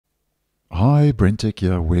Hi, BrenTech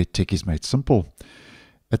here, where tech is made simple.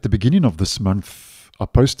 At the beginning of this month, I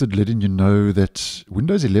posted letting you know that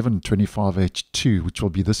Windows 11 25H2, which will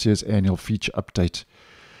be this year's annual feature update,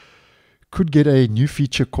 could get a new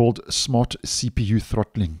feature called Smart CPU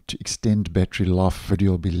Throttling to extend battery life. Video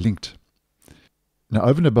will be linked. Now,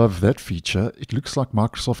 over and above that feature, it looks like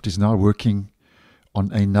Microsoft is now working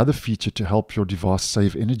on another feature to help your device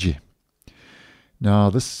save energy. Now,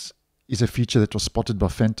 this is a feature that was spotted by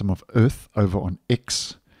Phantom of Earth over on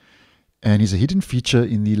X, and is a hidden feature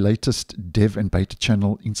in the latest dev and beta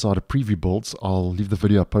channel inside of preview builds. I'll leave the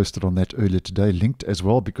video I posted on that earlier today linked as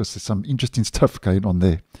well, because there's some interesting stuff going on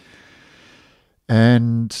there.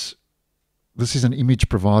 And this is an image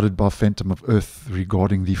provided by Phantom of Earth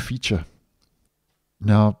regarding the feature.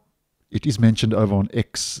 Now, it is mentioned over on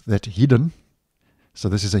X that hidden, so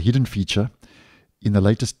this is a hidden feature in the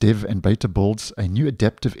latest dev and beta builds, a new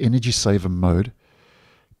adaptive energy saver mode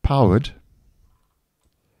powered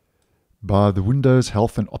by the Windows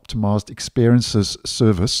Health and Optimized Experiences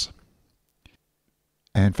service.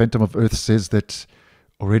 And Phantom of Earth says that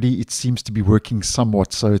already it seems to be working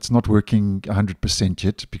somewhat, so it's not working 100%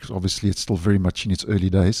 yet, because obviously it's still very much in its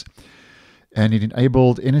early days. And it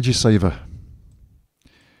enabled energy saver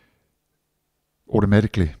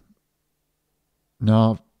automatically.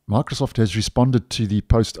 Now, Microsoft has responded to the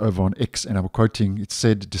post over on X, and I'm quoting, it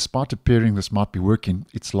said, despite appearing this might be working,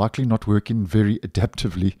 it's likely not working very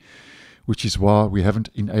adaptively, which is why we haven't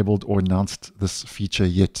enabled or announced this feature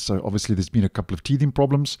yet. So obviously there's been a couple of teething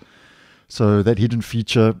problems. So that hidden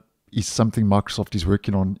feature is something Microsoft is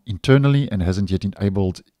working on internally and hasn't yet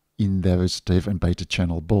enabled in those dev and beta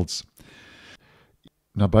channel builds.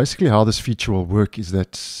 Now, basically how this feature will work is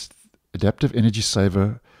that Adaptive Energy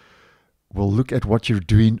Saver will look at what you're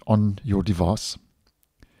doing on your device,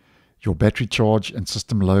 your battery charge and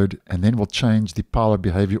system load, and then will change the power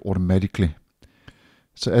behavior automatically.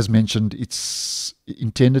 So as mentioned, it's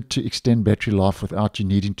intended to extend battery life without you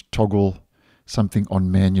needing to toggle something on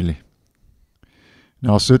manually.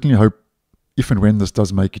 Now, I certainly hope, if and when this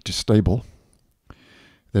does make it to stable,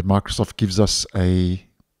 that Microsoft gives us a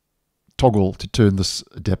toggle to turn this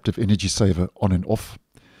adaptive energy saver on and off,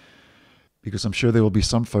 because I'm sure there will be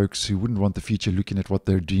some folks who wouldn't want the feature looking at what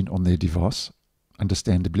they're doing on their device,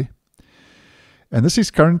 understandably. And this is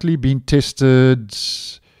currently being tested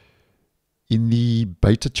in the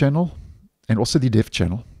beta channel and also the dev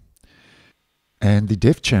channel. And the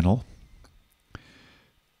dev channel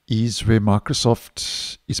is where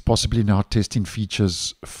Microsoft is possibly now testing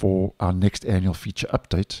features for our next annual feature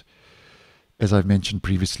update. As I've mentioned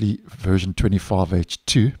previously, version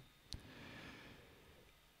 25H2.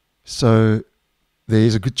 So there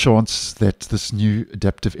is a good chance that this new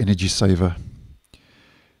adaptive energy saver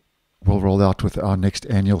will roll out with our next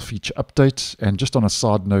annual feature update. And just on a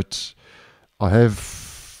side note, I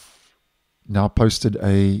have now posted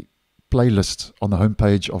a playlist on the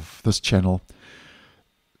homepage of this channel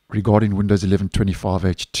regarding Windows 11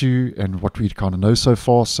 25H2 and what we kind of know so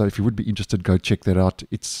far. So if you would be interested, go check that out.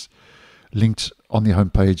 It's linked on the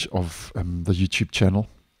homepage of the YouTube channel.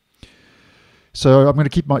 So I'm going to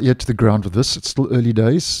keep my ear to the ground with this. It's still early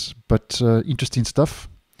days, but interesting stuff.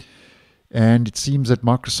 And it seems that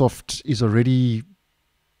Microsoft is already,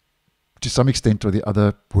 to some extent or the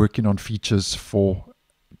other, working on features for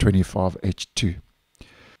 25H2.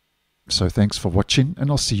 So thanks for watching, and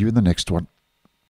I'll see you in the next one.